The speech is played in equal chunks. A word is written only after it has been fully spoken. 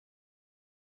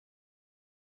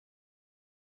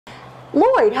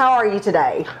Lloyd, how are you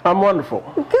today? I'm wonderful.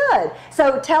 Good.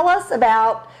 So tell us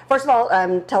about, first of all,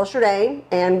 tell us your name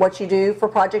and what you do for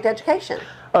Project Education.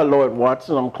 Lloyd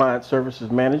Watson, I'm Client Services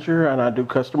Manager, and I do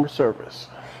customer service.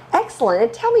 Excellent.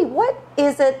 And tell me, what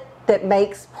is it that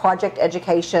makes Project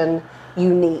Education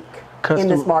unique in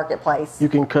this marketplace? You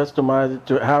can customize it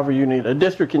to however you need. A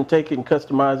district can take it and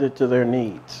customize it to their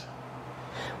needs.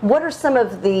 What are some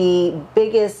of the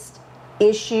biggest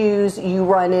issues you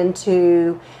run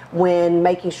into when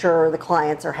making sure the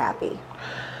clients are happy?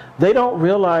 They don't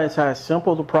realize how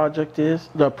simple the product is.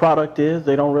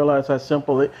 They don't realize how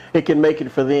simple it can make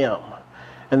it for them.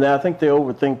 And I think they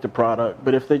overthink the product.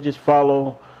 But if they just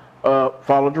follow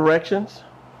directions,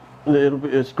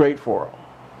 it's great for them.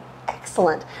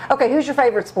 Excellent. Okay, who's your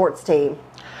favorite sports team?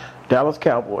 Dallas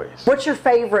Cowboys. What's your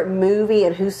favorite movie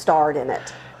and who starred in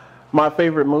it? My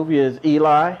favorite movie is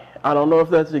Eli. I don't know if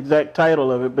that's the exact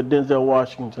title of it, but Denzel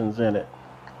Washington's in it.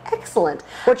 Excellent.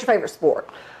 What's your favorite sport?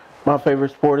 My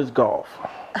favorite sport is golf.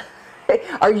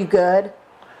 Are you good?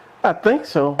 I think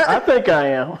so. I think I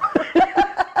am.